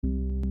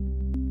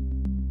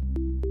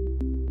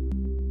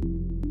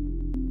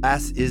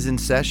Class is in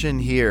session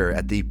here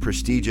at the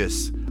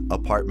prestigious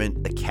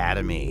Apartment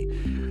Academy.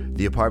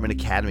 The Apartment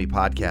Academy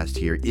podcast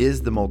here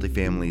is the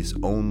multifamily's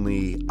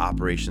only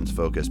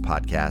operations-focused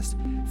podcast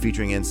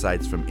featuring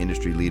insights from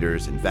industry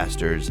leaders,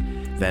 investors,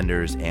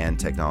 vendors, and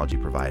technology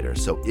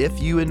providers. So if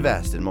you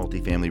invest in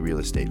multifamily real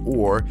estate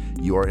or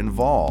you are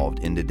involved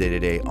in the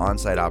day-to-day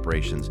on-site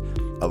operations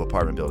of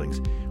apartment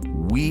buildings,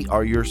 we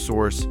are your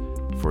source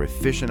for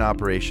efficient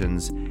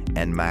operations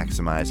and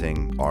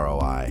maximizing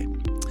ROI.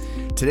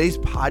 Today's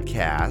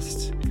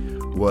podcast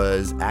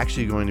was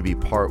actually going to be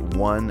part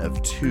one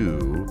of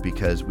two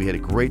because we had a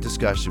great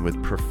discussion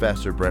with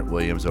Professor Brent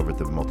Williams over at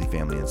the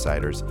Multifamily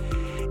Insiders,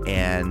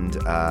 and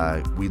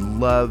we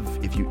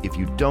love if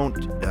you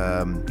don't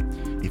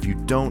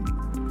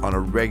on a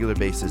regular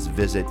basis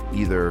visit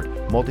either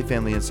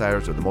Multifamily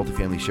Insiders or the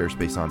Multifamily Share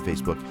Space on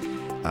Facebook.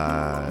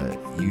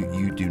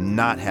 You do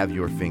not have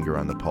your finger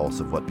on the pulse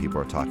of what people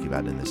are talking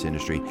about in this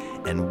industry,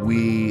 and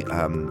we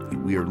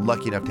are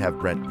lucky enough to have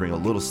Brent bring a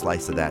little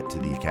slice of that to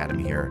the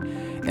Academy here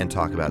and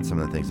talk about some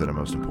of the things that are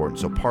most important.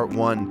 So part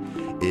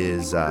one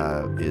is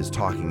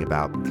talking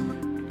about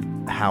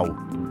how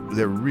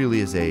there really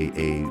is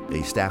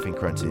a staffing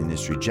crunch in the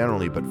industry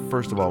generally, but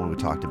first of all, when we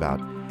talked about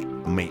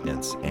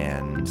maintenance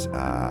and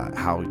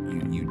how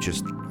you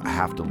just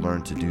have to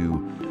learn to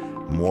do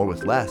more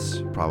with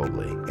less,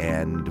 probably,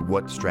 and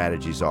what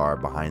strategies are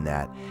behind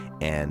that.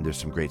 And there's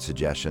some great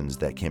suggestions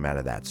that came out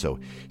of that. So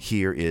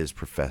here is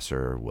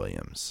Professor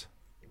Williams.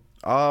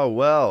 Oh,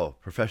 well,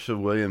 Professor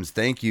Williams,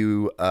 thank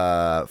you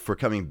for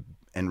coming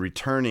and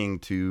returning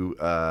to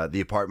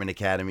the Apartment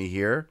Academy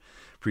here.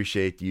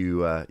 Appreciate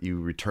you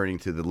returning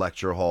to the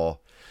lecture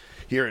hall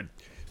here at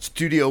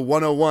Studio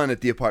 101 at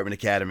the Apartment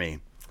Academy.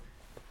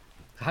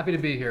 Happy to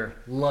be here.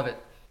 Love it.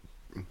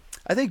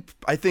 I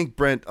think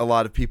Brent, a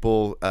lot of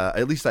people,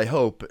 at least I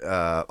hope,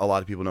 a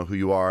lot of people know who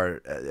you are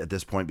at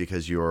this point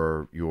because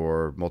your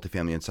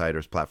Multifamily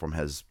Insiders platform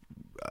has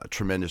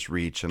tremendous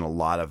reach and a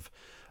lot of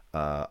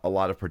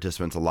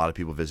participants, a lot of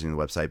people visiting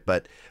the website.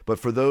 But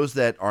for those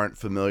that aren't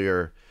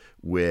familiar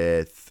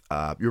with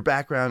your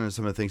background and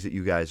some of the things that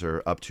you guys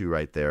are up to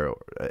right there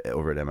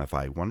over at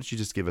MFI, why don't you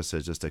just give us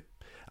just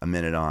a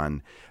minute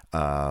on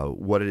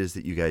what it is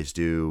that you guys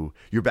do,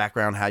 your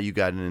background, how you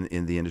got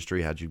in the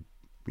industry, how did you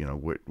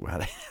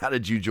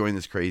join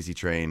this crazy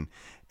train,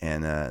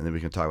 and then we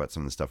can talk about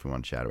some of the stuff we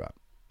want to chat about.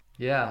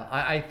 Yeah,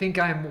 I think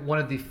I'm one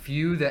of the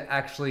few that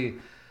actually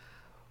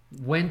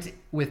went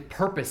with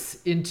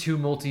purpose into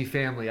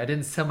multifamily. I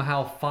didn't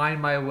somehow find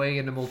my way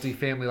into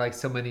multifamily like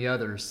so many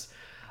others.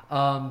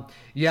 What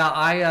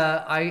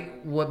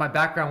my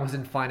background was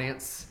in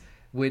finance,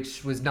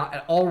 which was not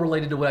at all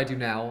related to what I do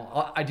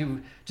now. I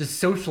do just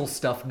social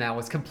stuff now.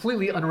 It's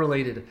completely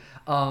unrelated.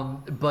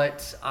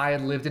 But I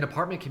had lived in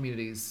apartment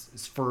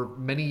communities for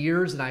many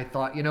years, and I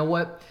thought, you know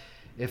what?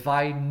 If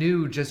I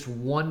knew just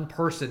one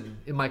person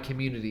in my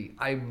community,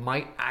 I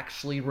might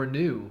actually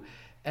renew.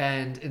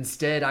 And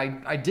instead,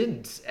 I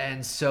didn't.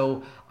 And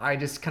so I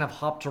just kind of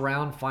hopped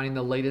around finding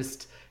the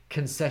latest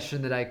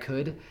concession that I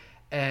could.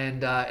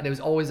 And it was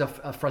always a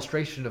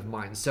frustration of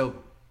mine. So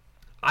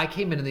I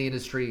came into the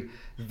industry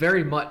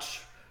very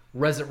much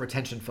resident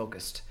retention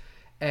focused,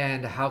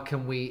 and how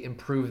can we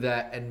improve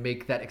that and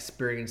make that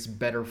experience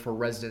better for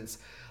residents,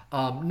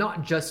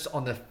 not just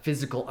on the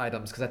physical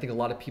items, because I think a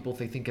lot of people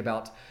think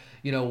about,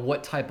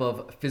 what type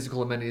of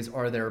physical amenities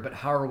are there, but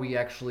how are we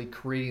actually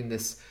creating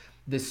this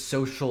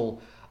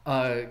social,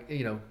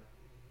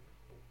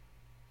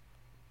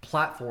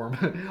 platform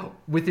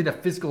within a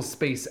physical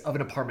space of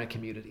an apartment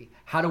community?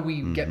 How do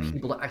we get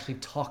people to actually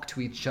talk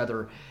to each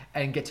other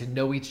and get to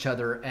know each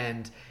other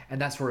and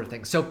that sort of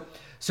thing? So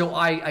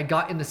I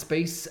got in the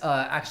space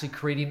actually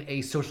creating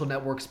a social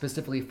network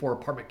specifically for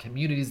apartment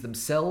communities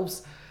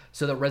themselves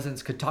so that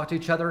residents could talk to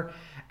each other,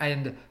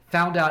 and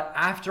found out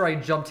after I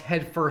jumped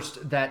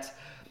headfirst that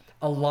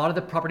a lot of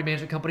the property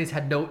management companies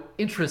had no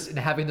interest in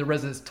having the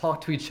residents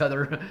talk to each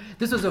other.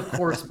 This was, of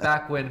course,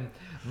 back when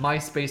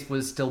MySpace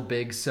was still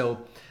big. So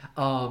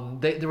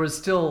there was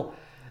still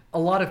a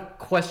lot of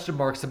question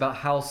marks about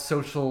how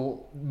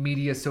social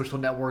media, social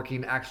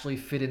networking actually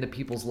fit into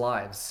people's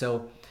lives.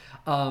 So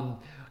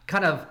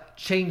kind of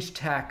changed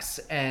tacks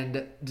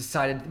and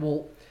decided,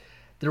 well,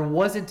 there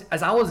wasn't,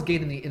 as I was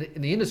getting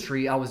in the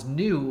industry, I was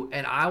new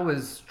and I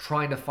was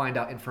trying to find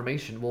out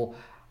information. Well,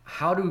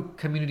 how do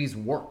communities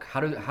work? How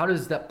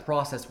does that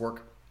process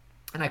work?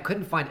 And I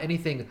couldn't find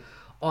anything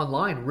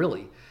online,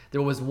 really.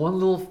 There was one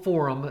little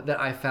forum that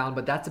I found,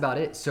 but that's about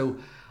it. So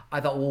I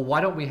thought, well,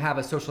 why don't we have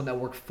a social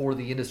network for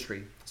the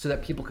industry so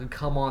that people can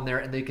come on there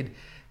and they could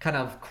kind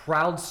of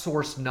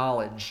crowdsource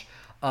knowledge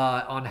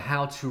on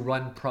how to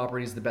run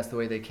properties the best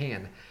way they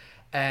can.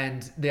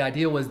 And the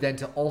idea was then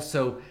to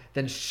also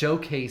then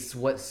showcase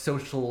what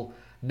social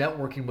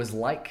networking was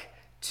like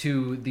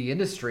to the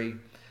industry,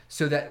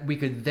 so that we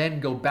could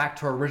then go back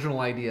to our original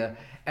idea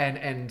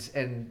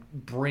and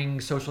bring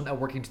social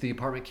networking to the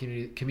apartment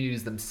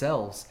communities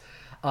themselves.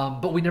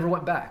 But we never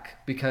went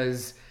back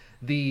because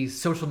the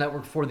social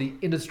network for the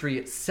industry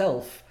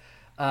itself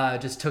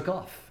just took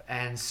off.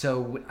 And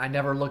so I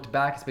never looked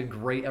back. It's been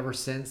great ever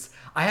since.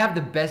 I have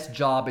the best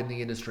job in the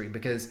industry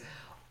because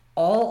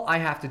all I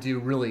have to do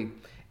really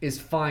is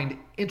find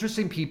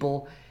interesting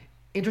people,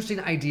 interesting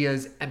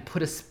ideas, and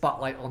put a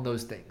spotlight on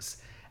those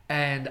things.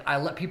 And I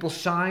let people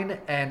shine,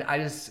 and I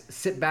just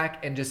sit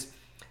back and just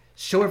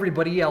show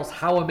everybody else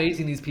how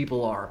amazing these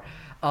people are.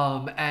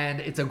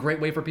 And it's a great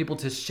way for people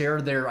to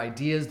share their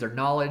ideas, their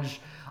knowledge,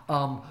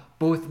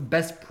 both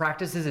best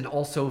practices and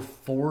also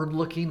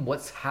forward-looking,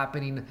 what's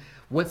happening,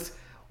 what's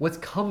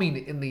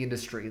coming in the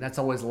industry. And that's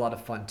always a lot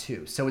of fun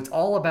too. So it's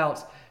all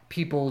about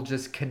people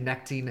just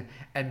connecting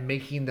and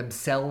making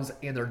themselves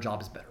and their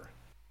jobs better.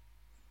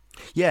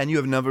 Yeah, and you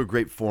have a number of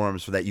great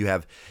forums for that. You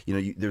have,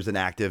 there's an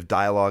active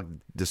dialogue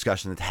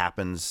discussion that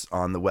happens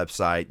on the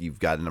website. You've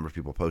got a number of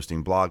people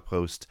posting blog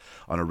posts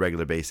on a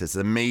regular basis.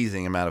 An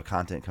amazing amount of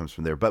content comes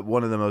from there. But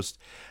one of the most,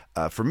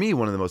 for me,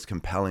 one of the most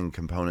compelling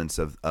components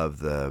of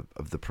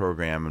the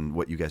program and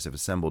what you guys have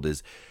assembled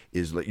is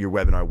your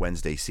Webinar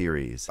Wednesday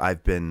series.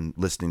 I've been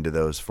listening to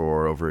those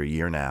for over a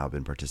year now. I've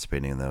been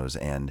participating in those,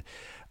 and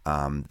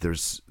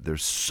there's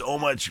so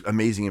much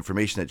amazing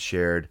information that's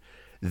shared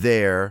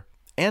there,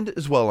 and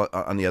as well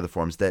on the other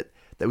forums that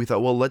we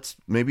thought, well,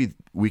 maybe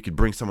we could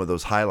bring some of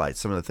those highlights,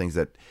 some of the things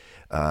that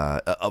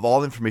of all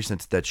the information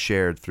that's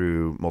shared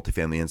through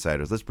Multifamily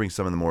Insiders, let's bring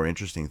some of the more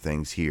interesting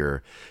things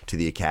here to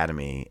the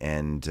Academy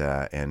and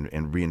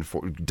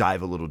reinforce,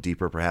 dive a little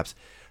deeper, perhaps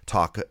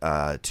talk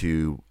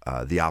to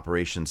the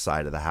operations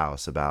side of the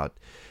house about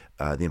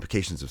the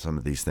implications of some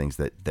of these things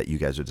that you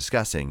guys are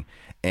discussing.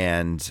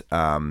 And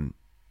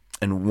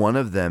one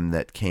of them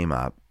that came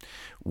up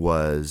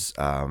was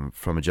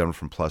from a gentleman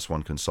from Plus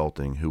One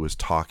Consulting who was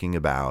talking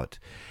about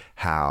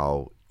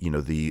how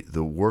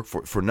the work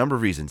for a number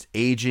of reasons,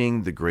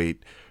 aging, the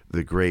great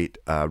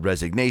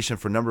resignation,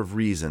 for a number of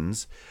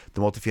reasons,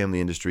 the multifamily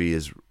industry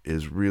is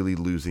really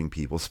losing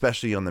people,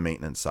 especially on the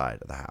maintenance side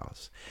of the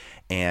house.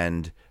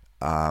 And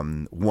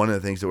one of the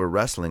things that we're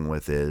wrestling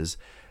with is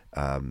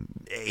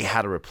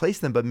how to replace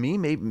them, but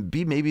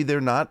maybe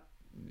they're not.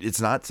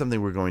 It's not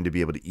something we're going to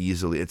be able to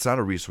easily. It's not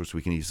a resource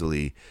we can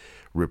easily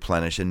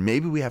replenish, and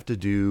maybe we have to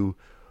do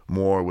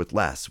more with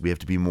less. We have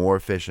to be more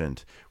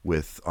efficient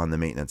on the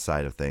maintenance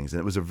side of things. And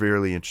it was a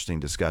really interesting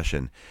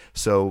discussion.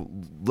 So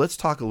let's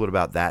talk a little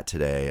about that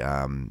today.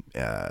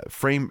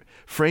 Frame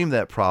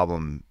that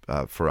problem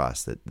for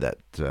us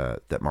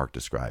that Mark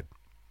described.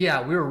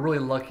 Yeah, we were really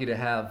lucky to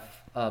have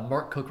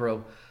Mark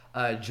Kokro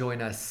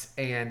join us,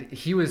 and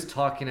he was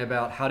talking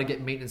about how to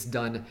get maintenance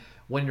done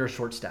when you're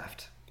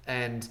short-staffed.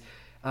 And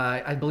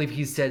I believe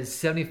he said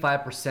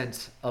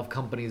 75% of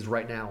companies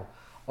right now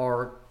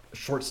are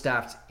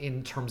short-staffed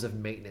in terms of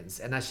maintenance,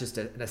 and that's just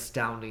an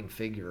astounding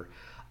figure.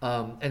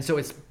 And so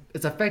it's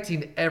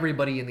affecting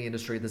everybody in the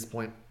industry at this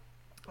point.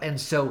 And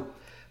so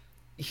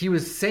he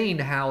was saying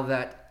how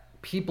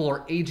that people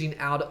are aging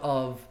out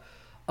of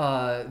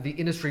the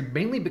industry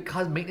mainly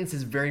because maintenance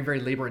is very, very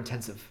labor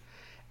intensive.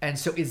 And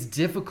so it's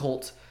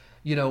difficult,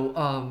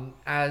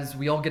 as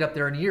we all get up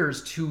there in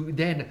years, to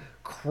then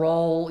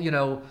crawl,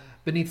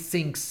 beneath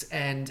sinks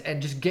and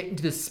just get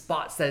into the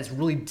spots that it's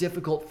really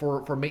difficult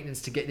for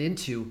maintenance to get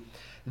into,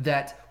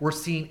 that we're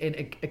seeing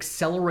an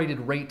accelerated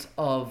rate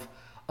of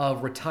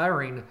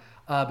retiring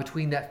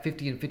between that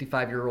 50 and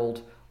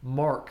 55-year-old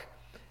mark.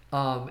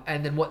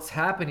 And then what's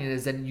happening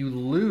is then you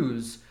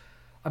lose,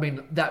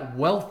 that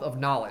wealth of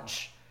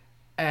knowledge,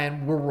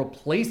 and we're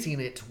replacing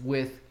it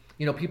with,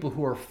 people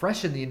who are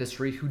fresh in the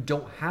industry who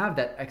don't have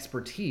that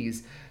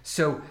expertise.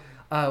 So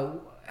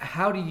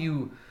how do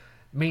you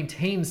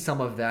maintain some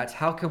of that?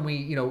 How can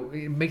we,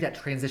 make that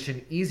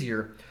transition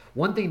easier?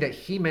 One thing that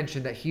he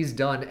mentioned that he's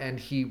done and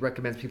he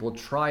recommends people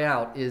try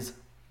out is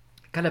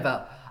kind of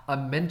a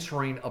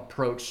mentoring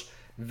approach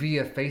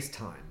via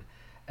FaceTime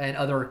and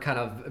other kind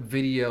of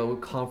video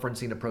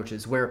conferencing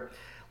approaches, where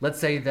let's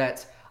say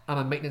that I'm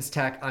a maintenance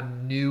tech,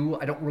 I'm new,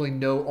 I don't really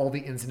know all the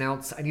ins and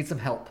outs, I need some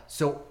help.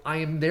 So I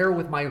am there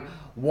with my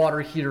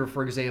water heater,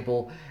 for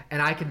example,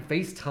 and I can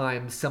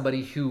FaceTime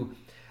somebody who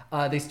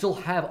they still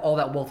have all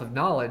that wealth of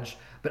knowledge,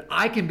 but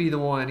I can be the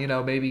one,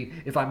 maybe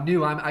if I'm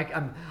new,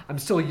 I'm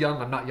still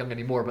young, I'm not young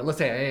anymore, but let's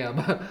say I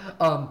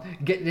am,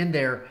 getting in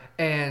there,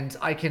 and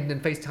I can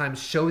then FaceTime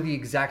show the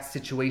exact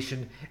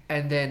situation,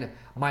 and then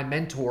my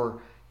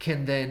mentor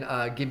can then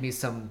give me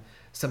some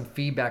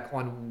feedback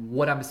on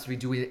what I'm supposed to be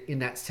doing in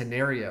that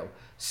scenario.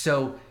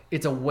 So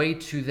it's a way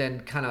to then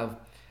kind of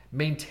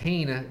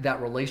maintain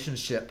that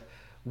relationship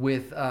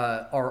with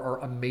our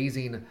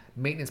amazing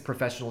maintenance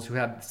professionals who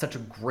have such a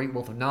great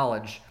wealth of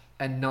knowledge,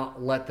 and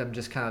not let them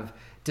just kind of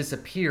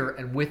disappear,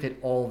 and with it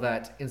all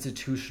that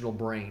institutional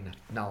brain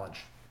knowledge.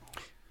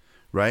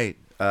 Right.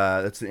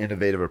 That's an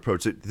innovative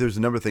approach. There's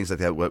a number of things like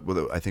that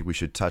what I think we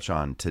should touch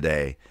on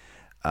today.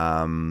 But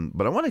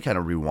I want to kind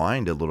of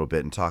rewind a little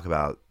bit and talk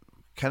about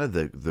kind of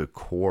the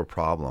core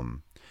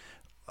problem,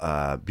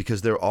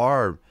 because there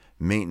are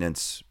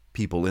maintenance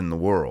people in the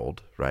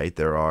world, right?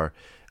 There are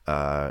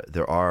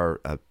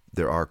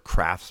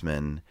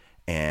craftsmen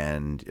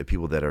and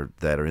people that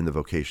are in the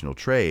vocational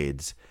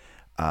trades,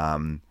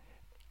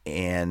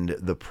 And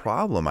the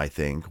problem, I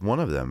think, one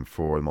of them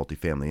for the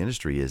multifamily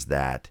industry is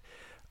that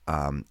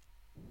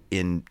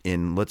in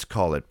let's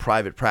call it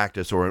private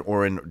practice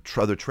or in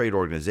other trade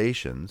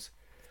organizations,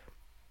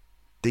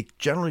 they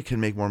generally can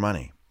make more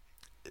money.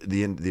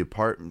 The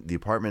apartment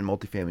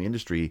multifamily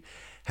industry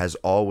has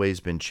always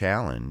been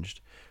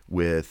challenged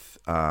with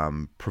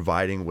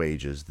providing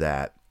wages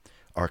that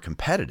are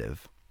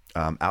competitive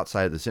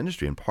outside of this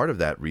industry, and part of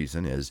that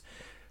reason is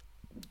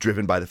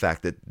driven by the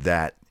fact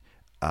that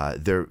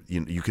there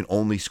you can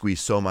only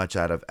squeeze so much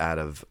out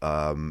of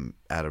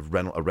a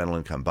rental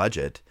income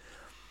budget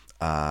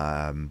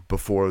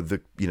before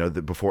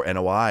before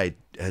NOI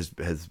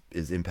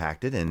is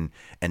impacted, and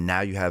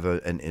now you have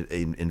an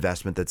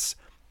investment that's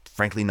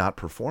frankly not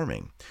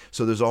performing.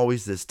 So there's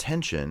always this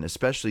tension,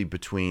 especially in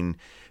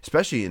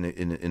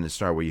a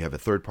scenario where you have a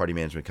third party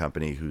management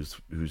company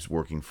who's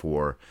working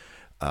for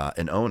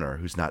an owner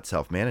who's not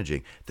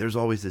self-managing. There's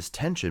always this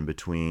tension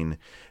between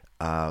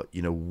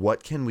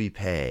what can we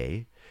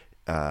pay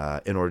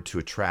in order to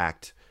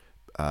attract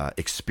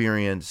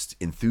experienced,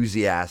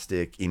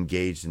 enthusiastic,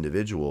 engaged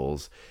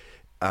individuals,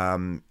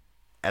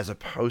 as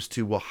opposed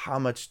to, well, how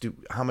much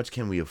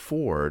can we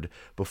afford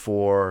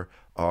before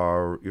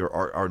our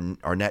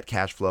net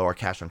cash flow, our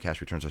cash on cash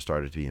returns are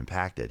started to be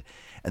impacted.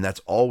 And that's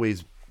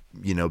always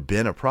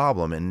been a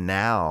problem, and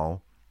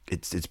now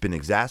it's been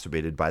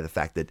exacerbated by the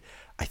fact that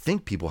I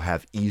think people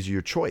have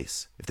easier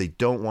choice. If they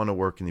don't want to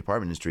work in the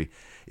apartment industry,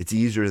 it's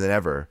easier than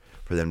ever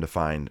for them to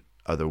find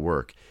other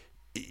work.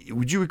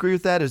 Would you agree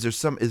with that?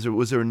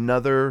 Was there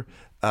another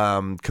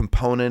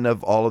component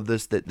of all of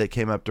this that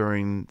came up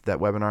during that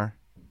webinar?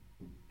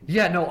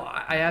 Yeah, no,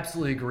 I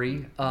absolutely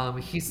agree.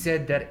 He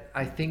said that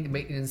I think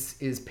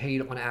maintenance is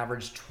paid on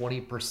average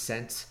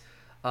 20%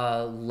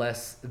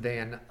 less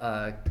than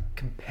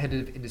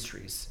competitive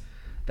industries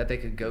that they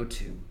could go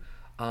to.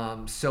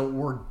 So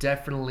we're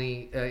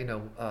definitely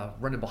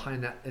running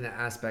behind that in that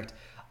aspect.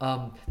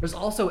 There's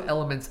also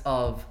elements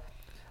of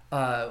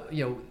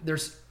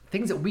there's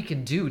things that we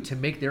can do to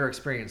make their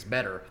experience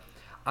better.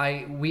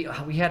 We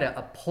had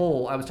a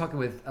poll. I was talking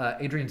with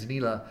Adrian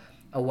Danila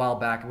a while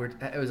back, and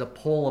it was a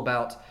poll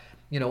about,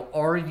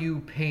 are you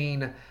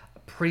paying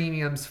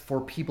premiums for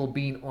people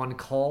being on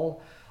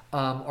call?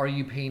 Are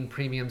you paying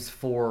premiums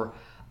for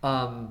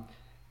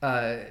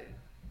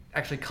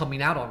actually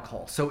coming out on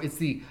call? So it's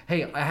you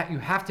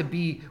have to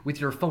be with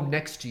your phone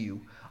next to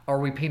you. Are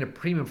we paying a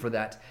premium for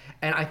that?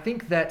 And I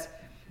think that,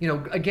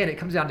 again, it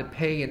comes down to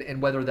pay and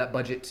whether that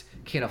budget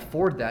can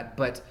afford that.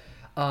 But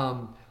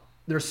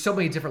there's so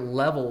many different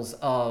levels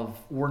of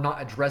we're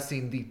not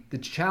addressing the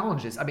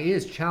challenges. I mean, it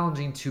is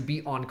challenging to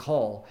be on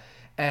call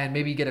and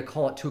maybe get a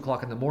call at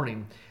 2:00 in the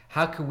morning.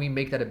 How can we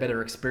make that a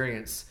better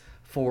experience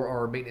for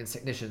our maintenance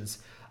technicians,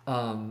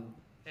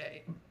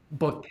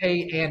 both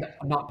pay and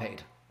not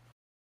paid?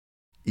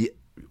 Yeah,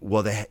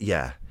 well,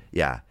 yeah.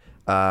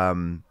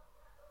 And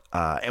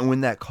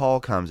when that call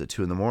comes at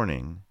 2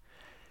 a.m,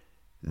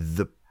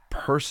 the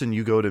person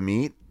you go to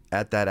meet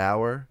at that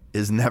hour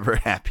is never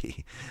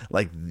happy.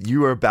 Like,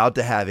 you are about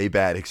to have a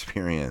bad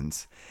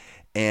experience,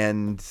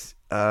 and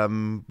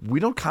we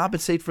don't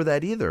compensate for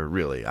that either.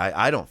 Really,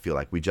 I don't feel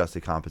like we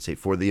justly compensate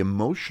for the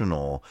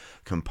emotional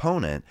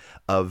component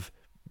of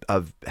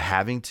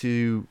having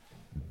to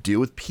deal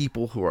with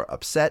people who are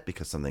upset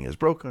because something is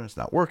broken, it's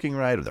not working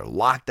right, or they're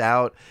locked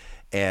out,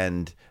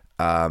 and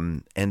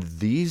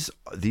these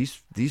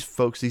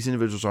folks, these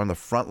individuals, are on the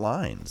front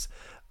lines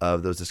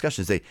of those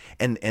discussions.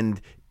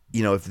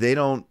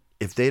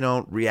 If they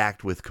don't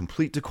react with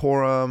complete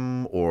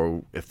decorum,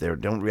 or if they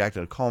don't react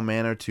in a calm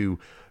manner to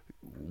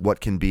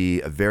what can be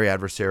a very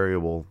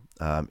adversarial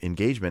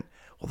engagement,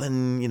 well,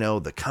 then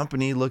the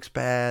company looks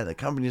bad, the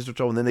company's in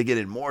trouble, and then they get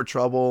in more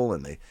trouble,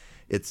 and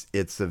it's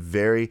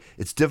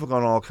difficult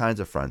on all kinds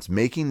of fronts.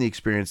 Making the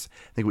experience,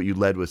 I think what you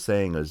led with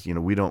saying is,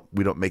 we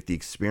don't make the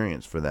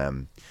experience for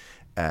them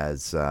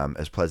as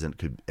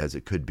pleasant as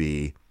it could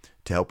be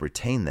to help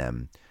retain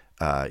them.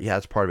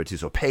 That's part of it too.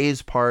 So pay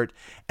is part,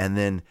 and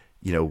then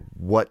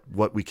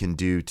what we can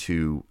do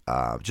to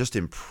just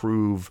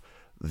improve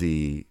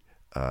the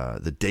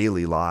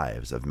daily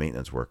lives of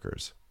maintenance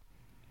workers.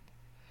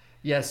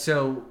 Yeah.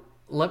 So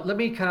let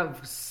me kind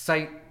of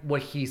cite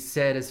what he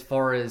said as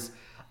far as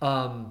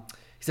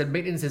he said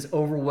maintenance is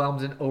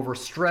overwhelmed and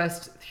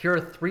overstressed. Here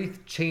are 3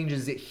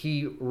 changes that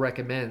he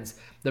recommends.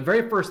 The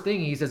very first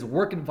thing he says,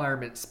 work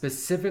environment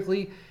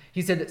specifically.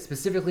 He said that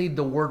specifically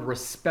the word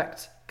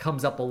respect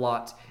comes up a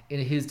lot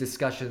in his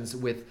discussions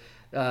with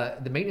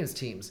the maintenance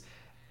teams.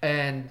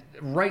 And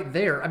right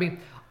there, I mean,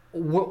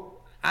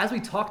 as we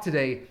talk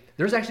today,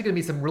 there's actually going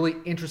to be some really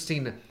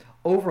interesting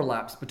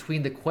overlaps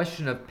between the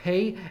question of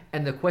pay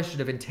and the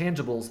question of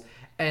intangibles,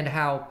 and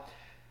how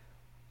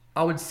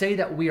I would say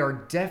that we are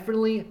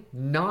definitely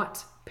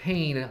not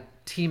paying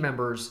team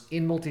members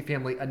in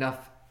multifamily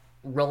enough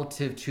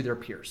relative to their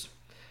peers.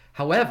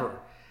 However,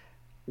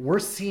 we're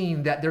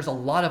seeing that there's a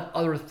lot of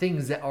other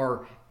things that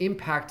are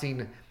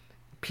impacting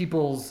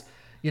people's,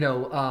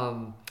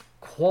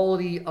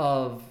 quality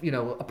of,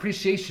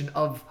 appreciation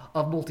of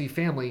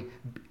multifamily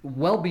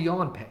well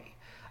beyond pay.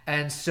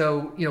 And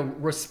so,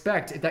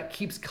 respect, if that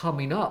keeps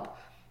coming up,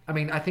 I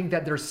mean, I think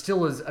that there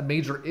still is a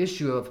major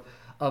issue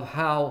of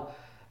how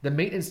the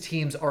maintenance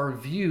teams are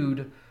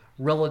viewed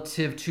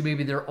relative to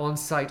maybe their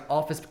on-site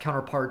office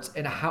counterparts,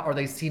 and how are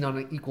they seen on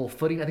an equal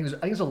footing. I think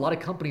there's a lot of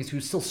companies who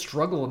still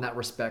struggle in that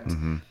respect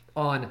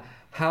on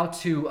how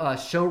to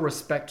show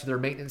respect to their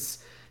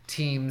maintenance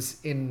teams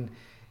in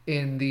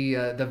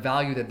the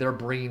value that they're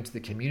bringing to the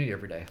community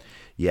every day.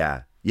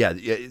 Yeah.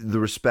 The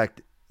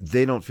respect,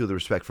 they don't feel the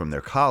respect from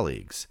their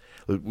colleagues.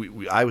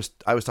 I was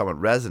talking about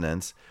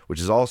residents, which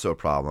is also a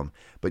problem.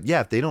 But yeah,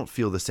 if they don't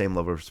feel the same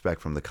level of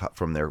respect from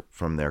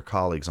their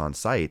colleagues on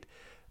site,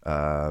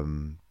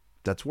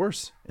 that's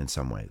worse in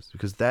some ways,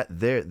 because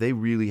they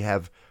really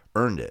have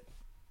earned it.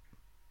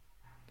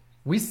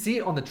 We see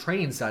it on the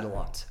training side a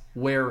lot,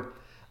 where,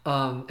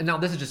 and now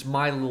this is just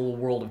my little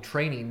world of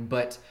training,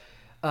 but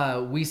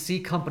we see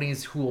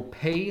companies who will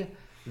pay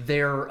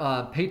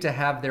to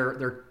have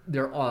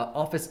their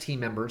office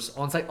team members,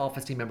 on-site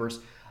office team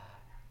members,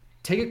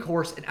 take a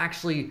course and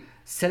actually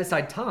set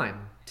aside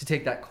time to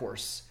take that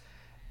course.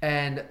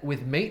 And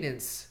with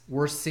maintenance,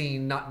 we're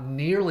seeing not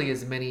nearly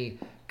as many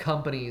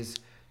companies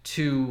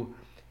to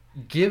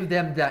give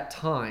them that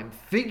time,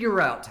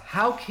 figure out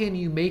how can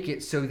you make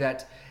it so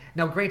that,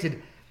 now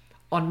granted,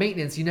 on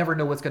maintenance, you never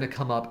know what's going to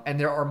come up, and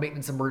there are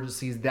maintenance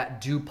emergencies that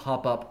do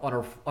pop up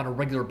on a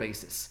regular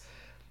basis.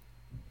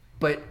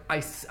 But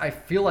I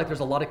feel like there's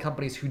a lot of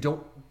companies who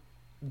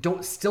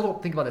still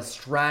don't think about a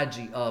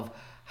strategy of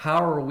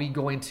how are we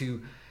going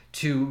to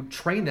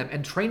train them.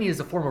 And training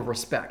is a form of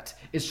respect.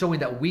 It's showing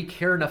that we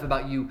care enough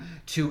about you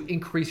to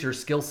increase your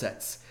skill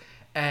sets.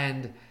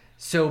 And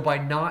so by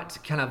not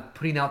kind of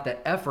putting out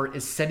that effort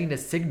is sending a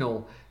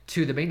signal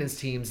to the maintenance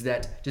teams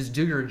that just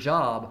do your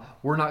job.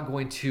 We're not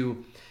going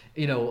to,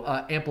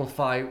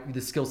 amplify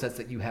the skill sets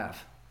that you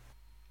have.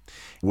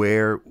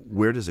 Where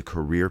does a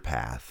career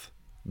path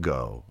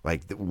go?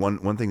 Like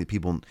one thing that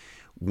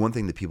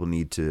people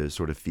need to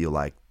sort of feel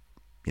like,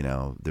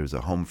 there's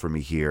a home for me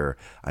here.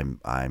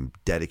 I'm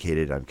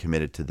dedicated. I'm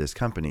committed to this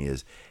company.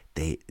 Is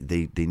they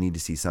need to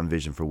see some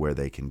vision for where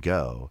they can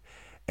go,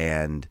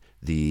 and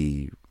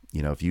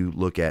if you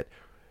look at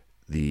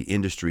the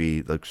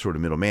industry, like sort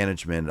of middle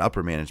management,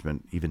 upper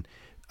management, even,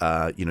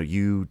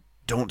 you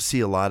don't see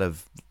a lot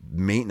of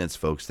maintenance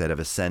folks that have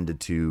ascended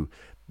to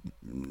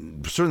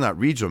certainly not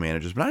regional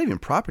managers, but not even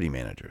property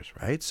managers,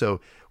 right? So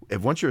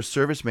once you're a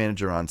service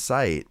manager on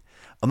site,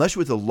 unless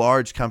you're with a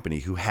large company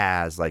who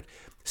has like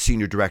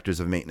senior directors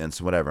of maintenance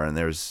and whatever, and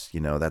there's,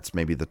 that's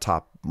maybe the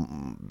top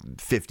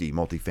 50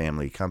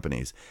 multifamily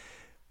companies,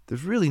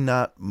 there's really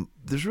not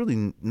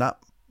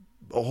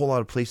a whole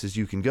lot of places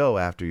you can go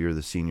after you're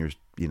the senior,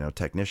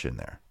 technician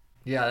there.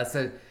 Yeah, that's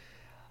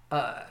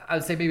I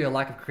would say maybe a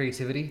lack of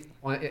creativity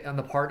on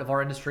the part of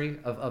our industry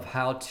of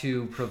how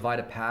to provide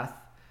a path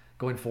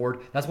going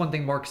forward. That's one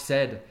thing Mark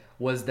said,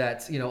 was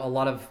that, a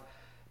lot of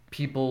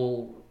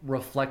people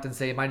reflect and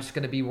say, am I just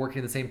going to be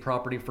working the same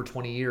property for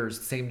 20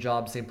 years, same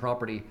job, same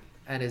property?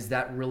 And is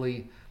that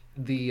really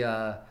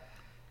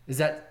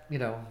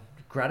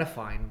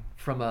gratifying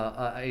from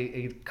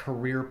a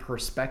career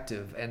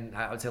perspective? And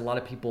I would say a lot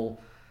of people,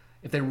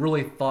 if they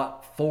really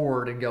thought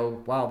forward and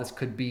go, wow, this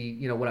could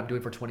be, what I'm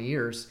doing for 20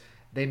 years,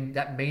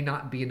 that may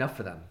not be enough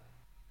for them.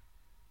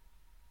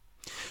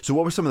 So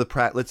what were some of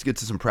let's get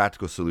to some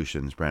practical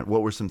solutions, Brent.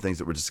 What were some things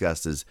that were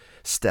discussed as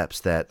steps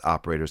that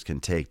operators can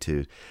take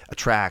to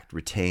attract,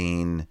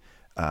 retain,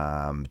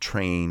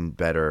 train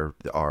better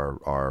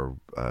our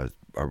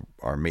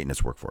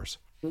maintenance workforce?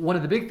 One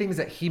of the big things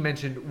that he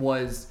mentioned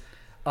was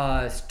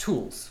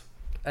tools,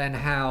 and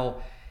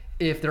how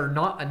if there are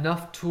not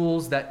enough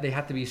tools, that they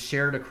have to be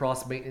shared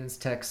across maintenance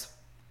techs,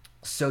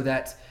 so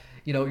that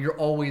you're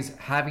always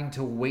having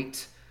to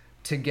wait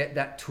to get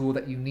that tool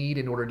that you need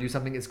in order to do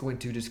something. It's going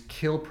to just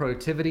kill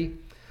productivity.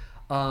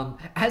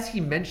 As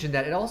he mentioned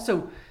that, it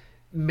also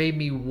made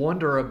me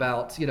wonder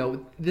about,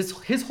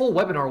 his whole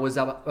webinar was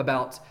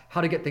about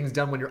how to get things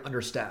done when you're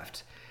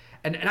understaffed.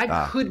 And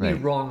I could be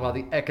wrong about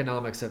the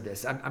economics of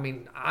this.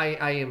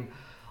 I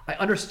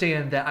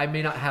understand that I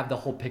may not have the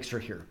whole picture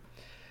here,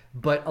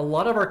 but a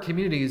lot of our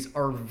communities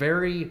are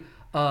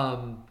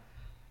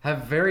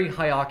have very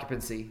high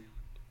occupancy.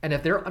 And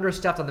if they're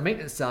understaffed on the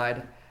maintenance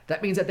side,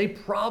 that means that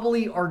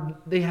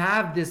they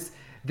have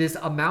this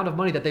amount of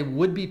money that they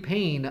would be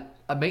paying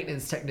a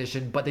maintenance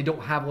technician, but they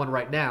don't have one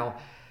right now.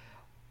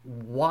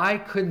 Why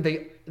couldn't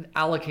they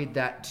allocate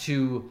that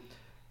to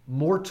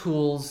more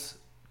tools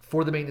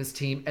for the maintenance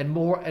team and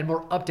more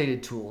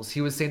updated tools?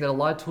 He was saying that a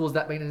lot of tools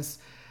that maintenance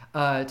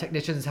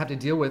technicians have to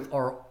deal with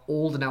are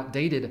old and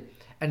outdated.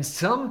 And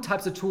some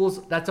types of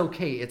tools, that's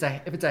okay. If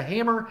it's a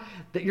hammer,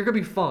 that you're gonna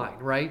be fine,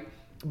 right?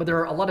 But there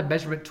are a lot of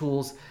measurement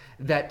tools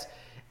that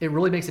it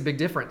really makes a big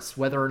difference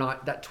whether or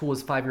not that tool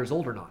is 5 years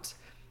old or not.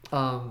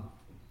 And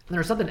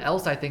there's something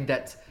else I think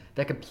that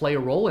could play a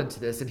role into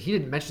this, and he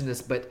didn't mention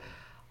this, but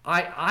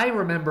I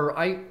remember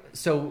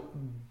so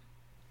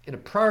in a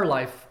prior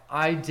life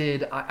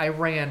I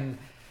ran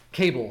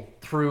cable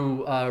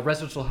through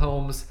residential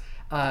homes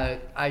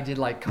I did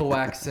like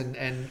coax and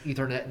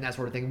Ethernet and that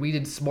sort of thing. We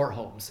did smart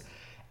homes,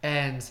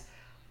 and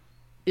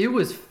it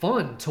was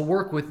fun to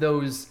work with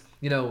those,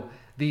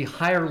 the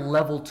higher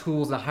level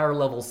tools and higher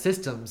level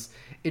systems.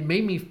 It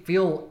made me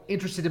feel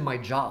interested in my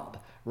job,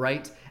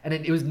 right? And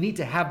it was neat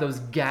to have those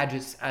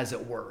gadgets, as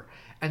it were.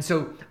 And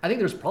so I think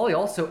there's probably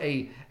also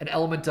an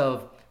element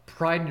of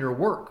pride in your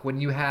work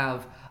when you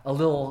have a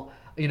little,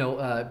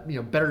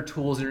 better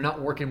tools, and you're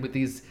not working with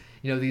these,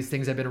 these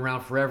things that have been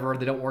around forever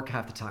and they don't work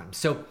half the time.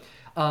 So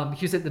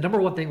he said the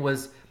number one thing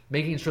was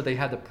making sure they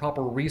had the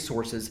proper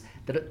resources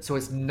so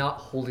it's not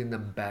holding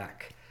them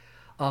back.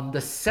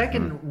 The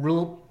second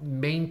real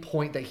main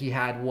point that he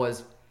had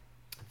was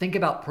think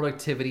about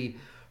productivity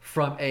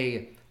from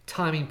a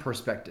timing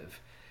perspective.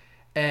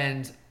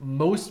 And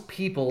most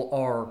people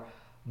are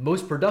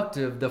most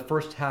productive the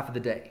first half of the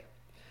day.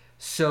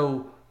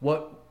 So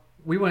what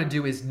we want to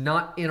do is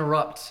not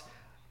interrupt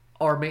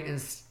our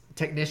maintenance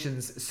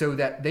technicians so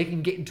that they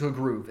can get into a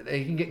groove,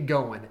 they can get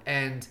going.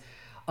 And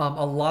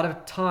a lot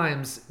of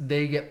times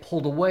they get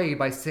pulled away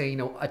by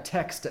saying, a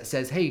text that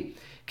says, hey,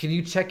 can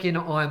you check in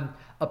on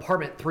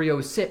apartment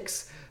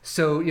 306?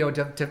 So,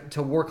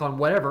 to work on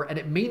whatever. And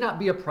it may not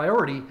be a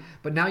priority,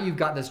 but now you've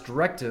got this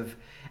directive.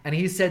 And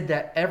he said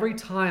that every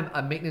time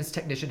a maintenance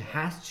technician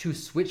has to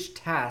switch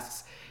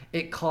tasks,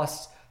 it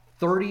costs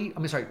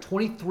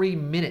 23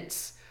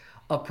 minutes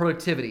of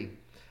productivity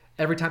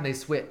every time they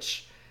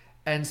switch.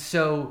 And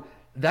so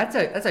that's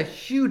a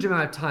huge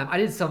amount of time. I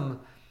did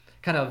some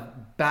kind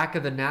of back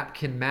of the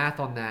napkin math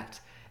on that.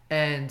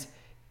 And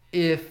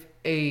if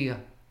the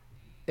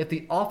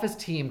office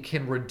team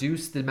can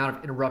reduce the amount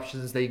of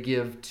interruptions they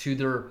give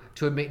to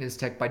a maintenance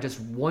tech by just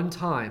one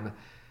time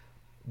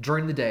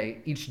during the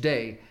day, each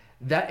day,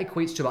 that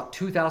equates to about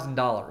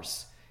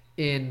 $2,000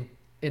 in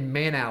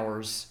man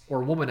hours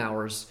or woman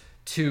hours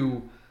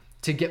to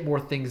get more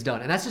things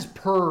done. And that's just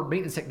per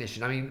maintenance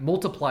technician. I mean,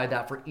 multiply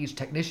that for each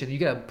technician, you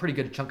get a pretty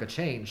good chunk of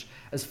change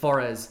as far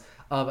as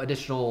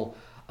additional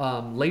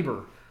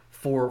labor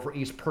for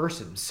each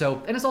person.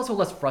 So, and it's also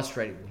less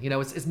frustrating.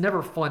 It's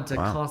never fun to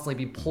constantly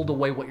be pulled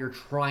away what you're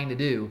trying to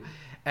do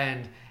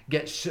and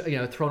get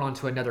thrown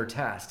onto another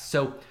task.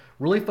 So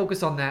really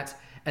focus on that,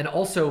 and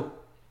also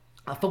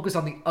focus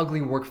on the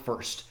ugly work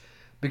first.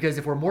 Because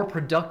if we're more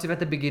productive at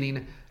the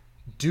beginning,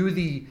 do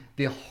the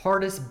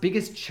hardest,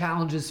 biggest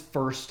challenges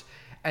first,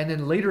 and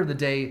then later in the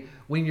day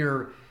when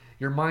your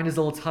mind is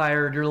a little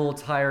tired, you're a little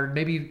tired,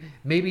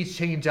 maybe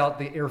change out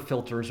the air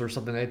filters or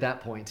something at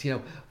that point.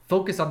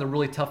 Focus on the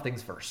really tough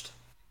things first.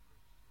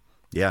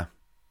 Yeah.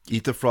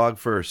 Eat the frog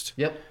first.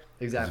 Yep,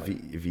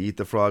 exactly. If you eat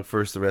the frog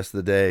first, the rest of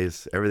the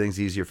days, everything's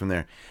easier from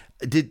there.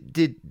 Did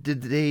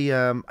they,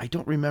 I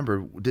don't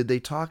remember, did they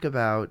talk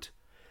about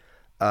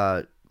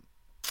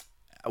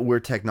where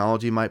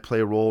technology might play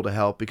a role to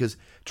help? Because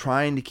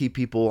trying to keep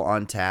people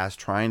on task,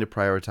 trying to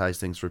prioritize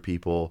things for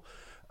people,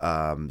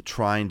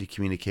 trying to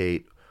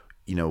communicate,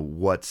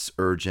 what's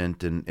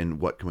urgent and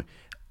what can we,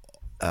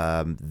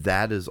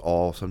 that is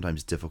all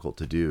sometimes difficult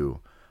to do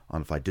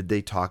on the fly. Did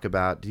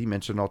he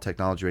mention all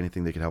technology or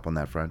anything that could help on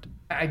that front?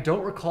 I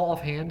don't recall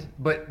offhand,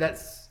 but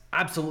that's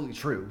absolutely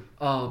true.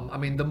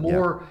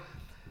 The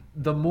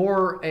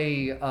more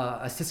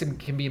a system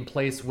can be in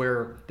place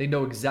where they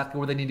know exactly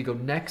where they need to go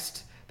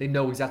next, they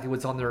know exactly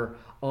what's on their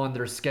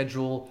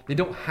schedule. They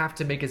don't have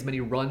to make as many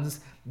runs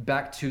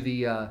back to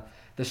the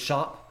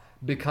shop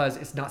because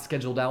it's not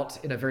scheduled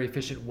out in a very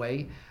efficient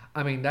way.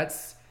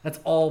 That's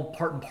all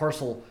part and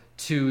parcel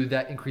to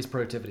that increased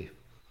productivity.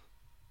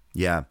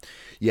 Yeah.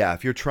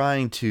 If you're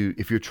trying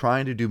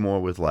to do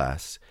more with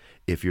less,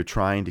 if you're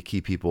trying to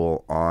keep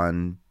people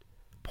on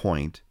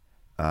point,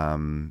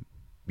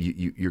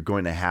 you're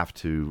going to have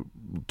to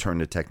turn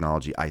to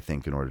technology, I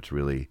think, in order to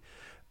really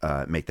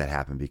make that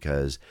happen,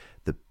 because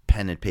the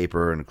pen and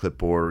paper and a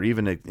clipboard or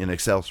even an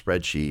Excel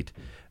spreadsheet,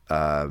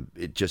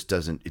 it just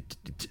doesn't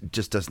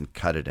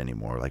cut it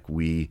anymore. Like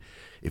we've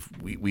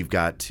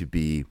got to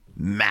be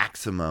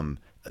maximum.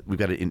 We've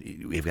got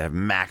to have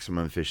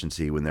maximum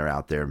efficiency when they're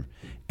out there,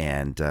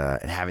 and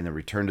having them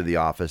return to the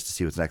office to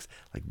see what's next,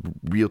 like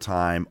real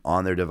time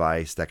on their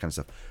device, that kind of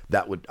stuff.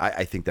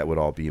 I think that would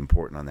all be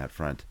important on that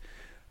front.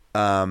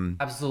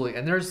 Absolutely,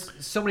 and there's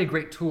so many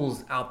great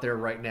tools out there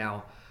right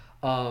now.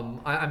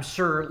 I'm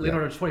sure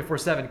Leonardo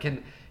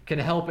 24/7 can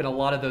help in a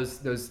lot of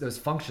those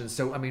functions.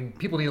 So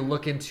people need to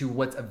look into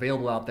what's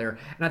available out there,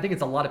 and I think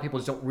it's a lot of people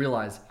just don't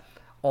realize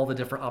all the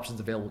different options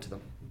available to them.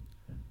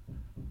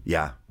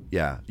 Yeah.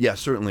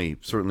 Certainly,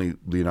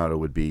 Leonardo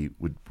would be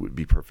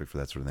perfect for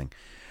that sort of thing.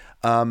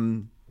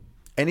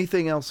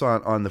 Anything else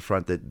on the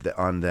front that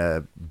on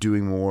the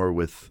doing more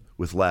with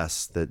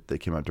less that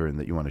came out during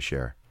that you want to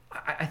share?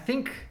 I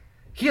think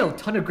he had a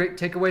ton of great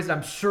takeaways.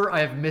 I'm sure I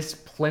have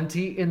missed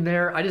plenty in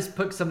there. I just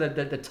put some of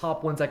the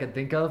top ones I could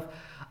think of.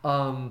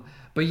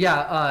 But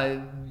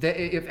yeah,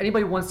 if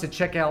anybody wants to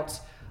check out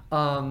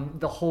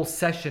the whole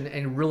session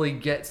and really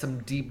get some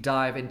deep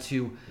dive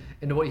into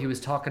what he was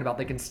talking about,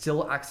 they can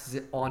still access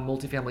it on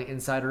Multifamily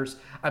Insiders.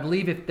 I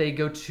believe if they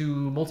go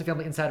to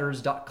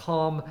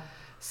multifamilyinsiders.com/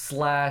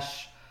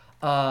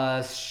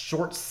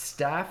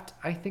 short-staffed,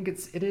 I think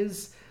it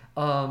is.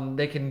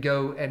 They can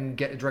go and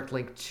get a direct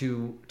link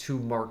to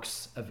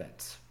Mark's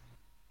event.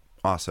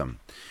 Awesome.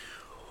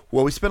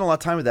 Well, we spent a lot of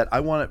time with that.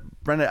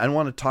 Brendan, I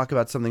want to talk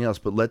about something else,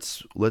 but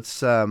let's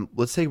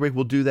take a break.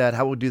 We'll do that.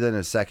 How we'll do that in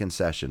a second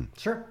session.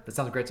 Sure, that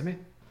sounds great to me.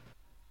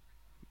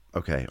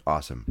 Okay,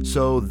 awesome.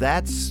 So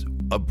that's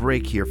a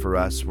break here for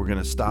us. We're going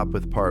to stop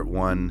with part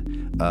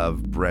 1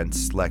 of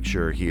Brent's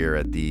lecture here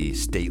at the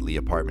Stately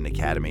Apartment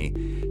Academy.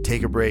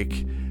 Take a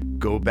break,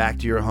 go back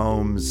to your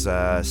homes,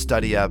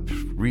 study up,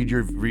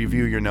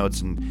 review your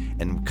notes,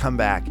 and come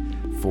back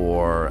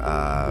for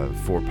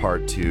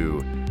part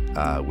 2.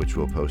 Which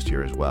we'll post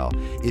here as well.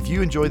 If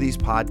you enjoy these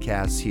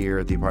podcasts here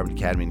at the Apartment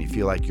Academy and you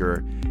feel like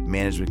your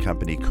management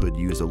company could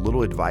use a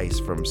little advice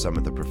from some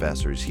of the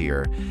professors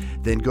here,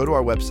 then go to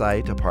our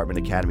website,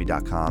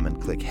 apartmentacademy.com,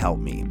 and click Help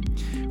Me.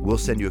 We'll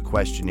send you a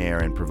questionnaire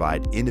and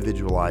provide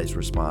individualized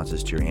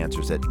responses to your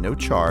answers at no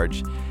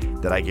charge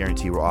that I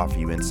guarantee will offer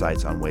you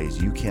insights on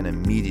ways you can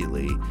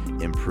immediately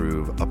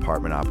improve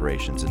apartment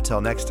operations.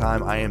 Until next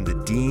time, I am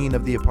the Dean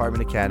of the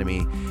Apartment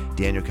Academy,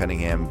 Daniel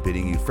Cunningham,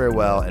 bidding you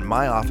farewell, and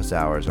my office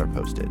hours are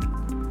posted.